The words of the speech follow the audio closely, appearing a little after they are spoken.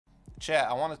Chat,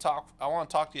 I want to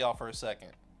talk to y'all for a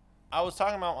second. I was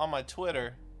talking about on my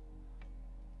Twitter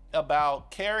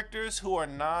about characters who are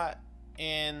not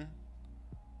the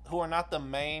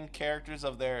main characters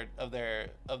of their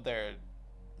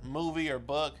movie or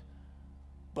book,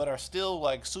 but are still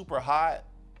like super hot.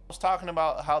 I was talking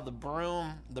about how the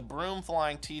broom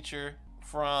flying teacher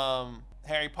from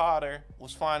Harry Potter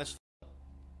was fine as f.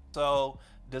 So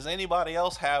does anybody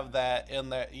else have that in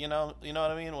there? You know what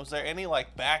I mean? Was there any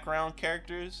like background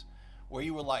characters where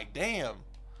you were like, damn,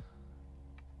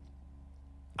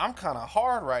 I'm kind of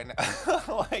hard right now?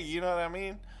 Like, you know what I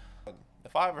mean?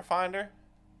 If I ever find her,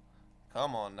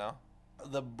 come on now.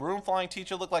 The broom flying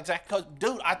teacher looked like Zach.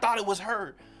 Dude, I thought it was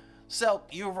her. So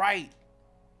you're right.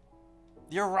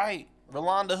 You're right.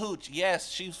 Rolanda Hooch. Yes,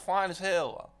 she's fine as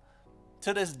hell.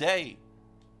 To this day.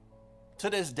 To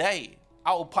this day.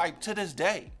 I will pipe to this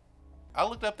day. I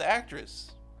looked up the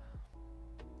actress.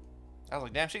 I was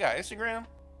like, damn, she got Instagram?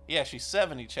 Yeah, she's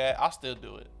 70, chat. I'll still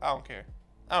do it. I don't care.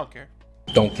 I don't care.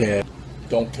 Don't care.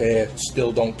 Don't care.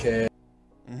 Still don't care.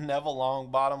 Neville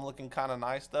Longbottom looking kind of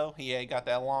nice though. He ain't got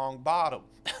that long bottom.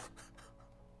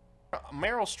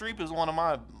 Meryl Streep is one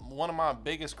of my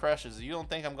biggest crushes. You don't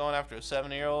think I'm going after a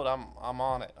 70-year-old? I'm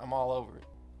on it. I'm all over it.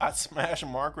 I'd smash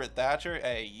Margaret Thatcher.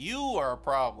 Hey, you are a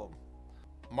problem.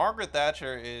 Margaret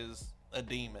Thatcher is a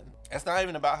demon. It's not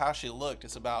even about how she looked.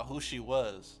 It's about who she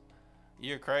was.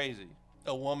 You're crazy.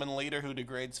 A woman leader who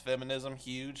degrades feminism,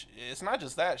 huge. It's not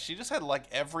just that. She just had like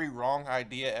every wrong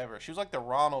idea ever. She was like the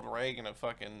Ronald Reagan of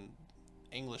fucking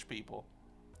English people.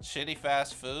 Shitty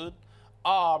fast food.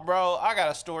 Oh, bro, I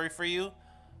got a story for you.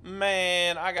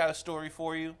 Man, I got a story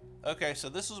for you. Okay, so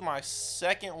this was my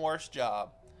second worst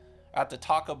job at the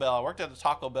Taco Bell. I worked at the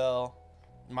Taco Bell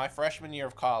my freshman year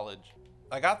of college.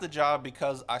 I got the job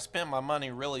because I spent my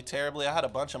money really terribly. I had a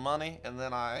bunch of money, and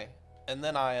then I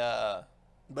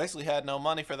basically had no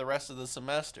money for the rest of the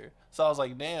semester. So I was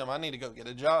like, damn, I need to go get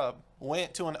a job.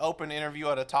 Went to an open interview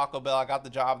at a Taco Bell. I got the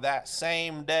job that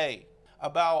same day.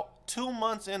 About 2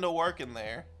 months into working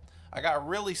there, I got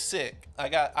really sick.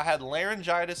 I had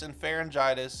laryngitis and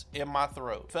pharyngitis in my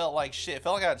throat. Felt like shit.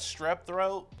 Felt like I had strep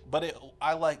throat, but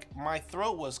my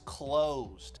throat was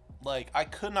closed. Like I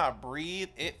could not breathe.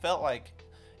 It felt like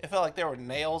there were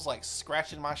nails like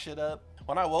scratching my shit up.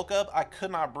 When I woke up, I could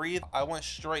not breathe. I went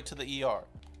straight to the ER.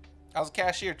 I was a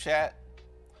cashier, chat.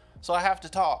 So I have to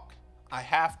talk. I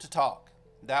have to talk.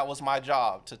 That was my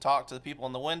job, to talk to the people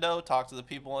in the window, talk to the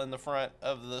people in the front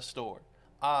of the store.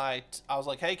 I was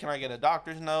like, hey, can I get a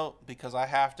doctor's note? Because I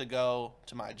have to go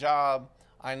to my job.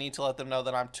 I need to let them know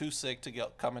that I'm too sick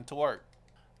to come into work.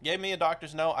 Gave me a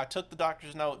doctor's note. I took the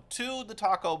doctor's note to the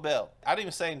Taco Bell. I didn't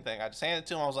even say anything. I just handed it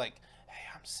to him. I was like, hey,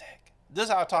 I'm sick. This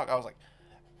is how I talk. I was like,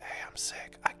 hey, I'm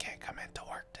sick. I can't come into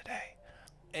work today.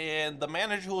 And the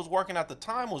manager who was working at the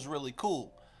time was really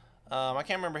cool. I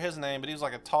can't remember his name, but he was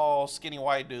like a tall, skinny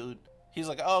white dude. He's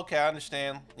like, oh, okay, I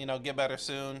understand. You know, get better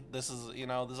soon. This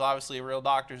is obviously a real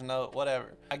doctor's note,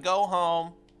 whatever. I go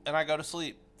home and I go to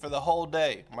sleep for the whole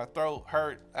day. My throat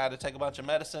hurt. I had to take a bunch of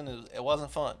medicine. It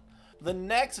wasn't fun. The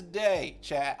next day,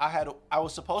 chat, I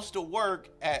was supposed to work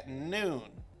at noon.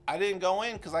 I didn't go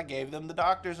in because I gave them the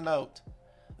doctor's note.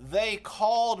 They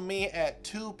called me at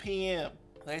 2 p.m.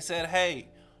 They said, hey,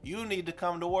 you need to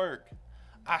come to work.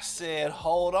 I said,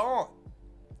 hold on.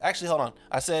 Actually, hold on.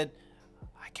 I said,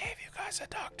 I gave you guys a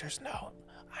doctor's note.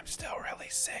 I'm still really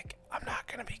sick. I'm not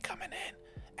going to be coming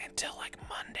in until like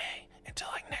Monday, until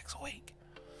like next week.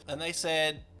 And they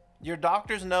said, your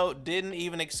doctor's note didn't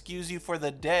even excuse you for the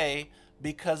day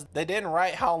because they didn't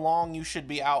write how long you should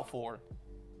be out for.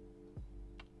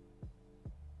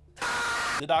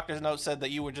 The doctor's note said that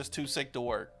you were just too sick to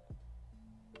work.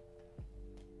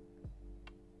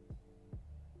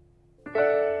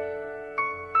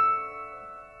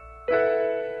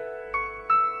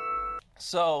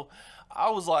 So I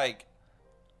was like,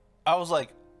 I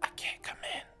can't come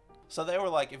in. So they were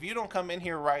like, if you don't come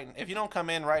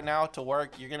in right now to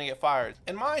work, you're gonna get fired.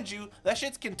 And mind you, that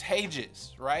shit's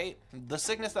contagious, right? The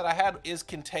sickness that I had is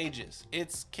contagious.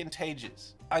 It's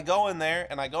contagious. I go in there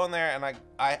and I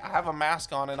have a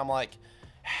mask on and I'm like,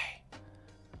 hey,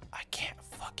 I can't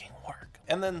fucking work.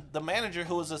 And then the manager,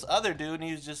 who was this other dude, and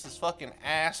he was just this fucking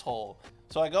asshole.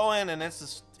 So I go in and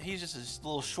he's just this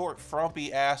little short,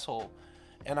 frumpy asshole.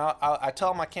 And I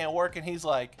tell him I can't work, and he was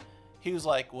like,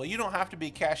 well, you don't have to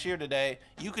be cashier today.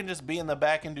 You can just be in the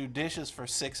back and do dishes for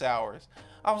 6 hours.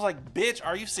 I was like, bitch,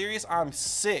 are you serious? I'm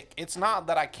sick. It's not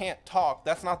that I can't talk.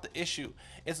 That's not the issue.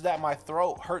 It's that my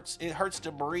throat hurts. It hurts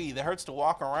to breathe. It hurts to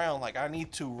walk around. Like, I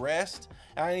need to rest,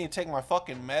 and I need to take my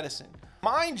fucking medicine.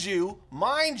 Mind you,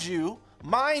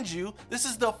 this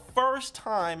is the first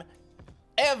time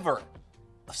ever,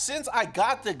 since I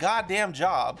got the goddamn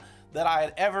job, that I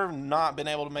had ever not been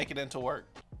able to make it into work.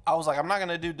 I was like, I'm not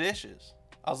gonna do dishes.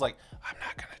 I was like, I'm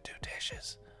not gonna do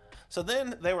dishes. So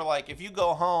then they were like, if you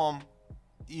go home,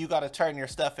 you gotta turn your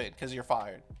stuff in because you're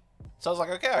fired. So I was like,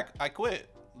 okay, I quit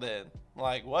then.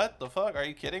 Like, what the fuck? Are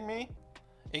you kidding me?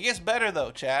 It gets better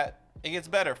though, chat. It gets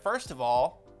better. First of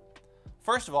all,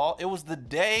 it was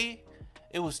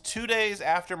 2 days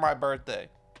after my birthday.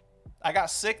 I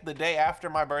got sick the day after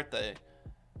my birthday.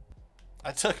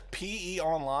 I took PE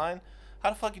online. How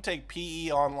the fuck you take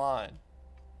PE online?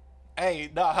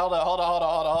 Hey, no, hold on.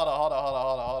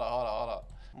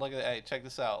 Look at, hey, check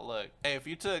this out. Look, hey, if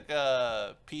you took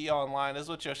PE online, this is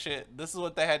what your shit. This is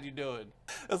what they had you doing.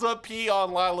 This is what PE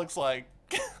online looks like.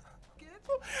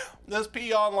 This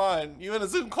PE online. You in a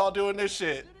Zoom call doing this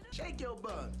shit. Shake your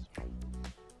buns.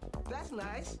 That's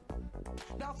nice.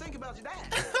 Now think about your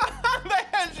dad.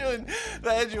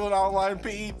 they had you in online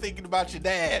PE thinking about your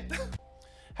dad.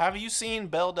 Have you seen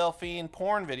Belle Delphine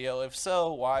porn video? If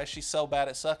so, why is she so bad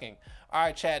at sucking? All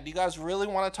right, chat, do you guys really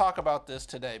want to talk about this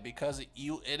today? Because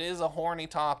it is a horny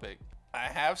topic. I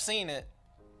have seen it,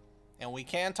 and we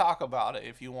can talk about it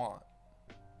if you want.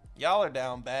 Y'all are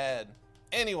down bad.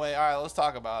 Anyway, all right, let's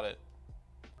talk about it.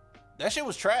 That shit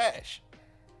was trash.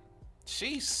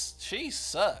 She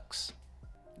sucks.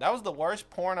 That was the worst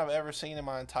porn I've ever seen in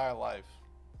my entire life.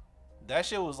 That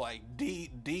shit was like D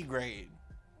grade.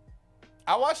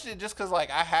 I watched it just cause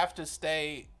like I have to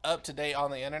stay up to date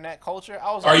on the internet culture.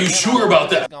 I was like, are you sure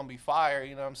about that? It's gonna be fire,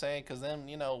 you know what I'm saying? Cause then,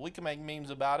 you know, we can make memes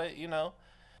about it, you know.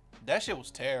 That shit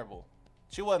was terrible.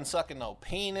 She wasn't sucking no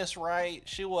penis right.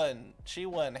 She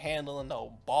wasn't handling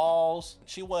no balls.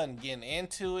 She wasn't getting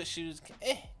into it. She was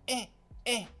It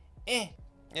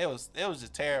was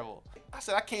just terrible. I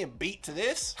said, I can't beat to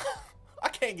this. I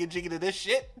can't get jiggy to this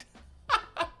shit.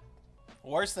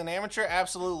 Worse than amateur?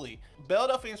 Absolutely. Belle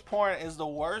Delphine's porn is the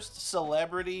worst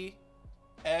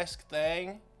celebrity-esque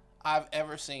thing I've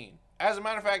ever seen. As a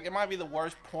matter of fact, it might be the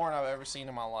worst porn I've ever seen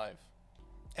in my life.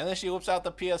 And then she whips out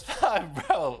the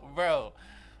PS5.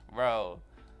 Bro.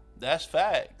 That's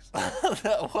facts.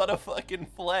 What a fucking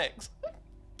flex.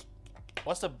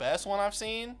 What's the best one I've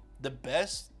seen? The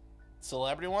best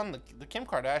celebrity one? The Kim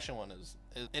Kardashian one is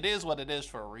what it is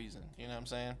for a reason. You know what I'm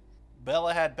saying?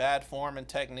 Bella had bad form and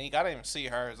technique. I didn't even see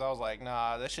hers. I was like,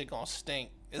 nah, that shit gonna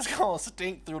stink. It's gonna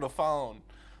stink through the phone.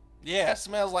 Yeah, it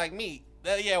smells like meat.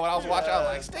 Yeah, when I was watching, I was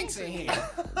like, stinks in here.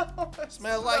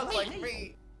 Smells like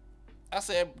meat. I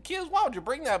said, kids, why would you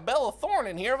bring that Bella Thorne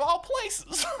in here of all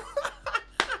places?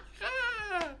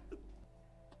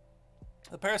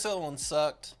 The Paris Hilton one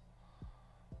sucked.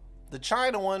 The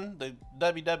China one, the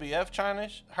WWF China,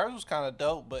 hers was kind of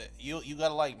dope, but you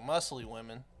gotta like muscly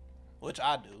women, which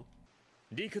I do.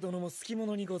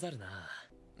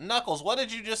 Knuckles, what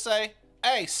did you just say?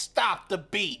 Hey, stop the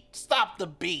beat. Stop the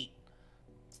beat.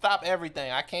 Stop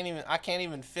everything. I can't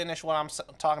even finish what I'm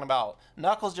talking about.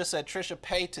 Knuckles just said Trisha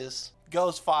Paytas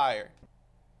goes fire.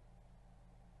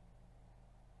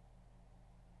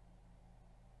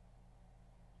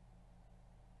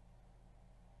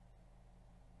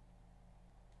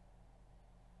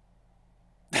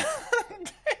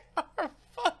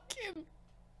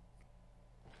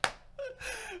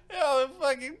 Yo, they're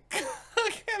fucking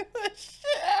cooking the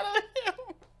shit out of him.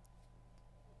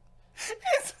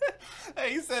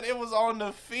 He said it was on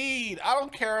the feed. I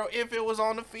don't care if it was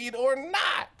on the feed or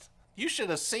not. You should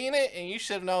have seen it and you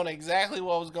should have known exactly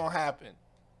what was gonna happen.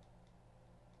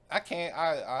 I can't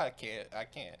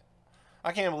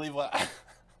believe what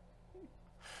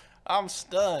I'm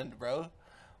stunned, bro.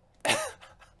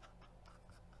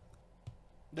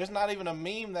 There's not even a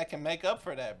meme that can make up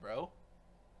for that, bro.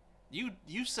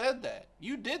 You said that.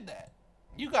 You did that.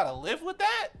 You gotta live with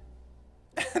that?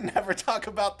 Never talk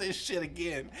about this shit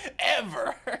again.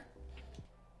 Ever.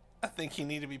 I think he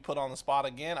need to be put on the spot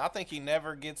again. I think he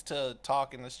never gets to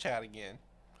talk in this chat again.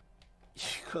 You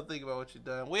go think about what you've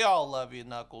done. We all love you,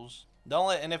 Knuckles.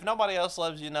 And if nobody else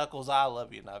loves you, Knuckles, I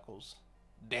love you, Knuckles.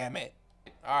 Damn it.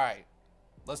 Alright.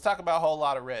 Let's talk about Whole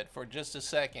Lotta Red for just a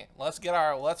second. Let's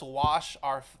wash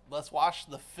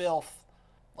the filth.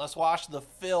 Let's wash the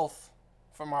filth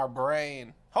from our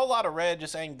brain. Whole Lotta Red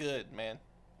just ain't good, man.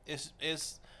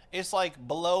 It's like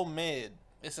below mid.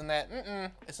 It's in that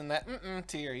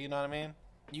tier, you know what I mean?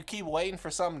 You keep waiting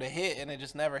for something to hit and it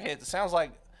just never hits. It sounds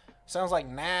like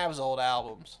Nav's old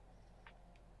albums.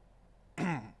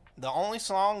 The only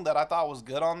song that I thought was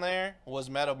good on there was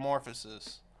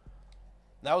Metamorphosis.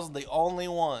 That was the only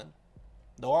one.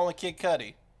 The one with Kid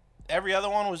Cudi. Every other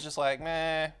one was just like,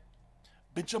 man,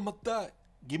 bitch, I'ma die.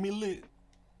 Give me lit.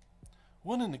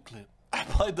 One in the clip. I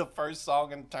played the first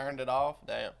song and turned it off.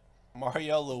 Damn.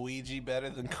 Mario Luigi better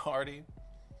than Cardi.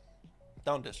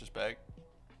 Don't disrespect.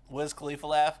 Wiz Khalifa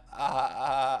laugh.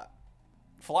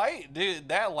 Flight, dude,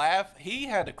 that laugh, he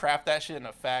had to craft that shit in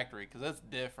a factory because it's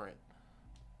different.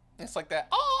 It's like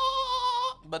that,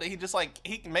 but he just like,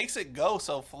 he makes it go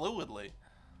so fluidly.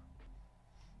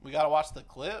 We gotta watch the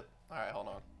clip. All right, hold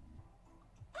on.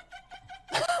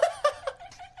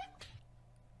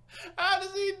 How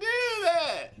does he do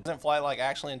that? Isn't Flight like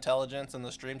actually intelligence and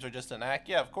the streams are just an act?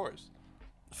 Yeah, of course.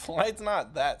 Flight's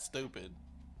not that stupid.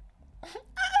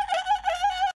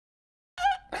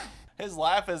 His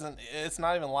laugh isn't, it's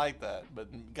not even like that,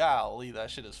 but golly, that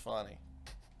shit is funny.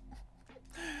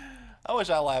 I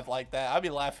wish I laughed like that. I'd be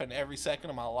laughing every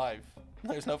second of my life.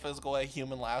 There's no physical way a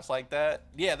human laughs like that.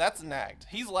 Yeah, that's an act.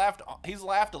 He's laughed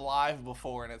alive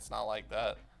before and it's not like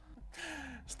that.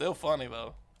 Still funny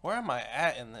though. Where am I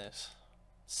at in this?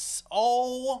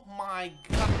 Oh my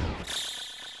God.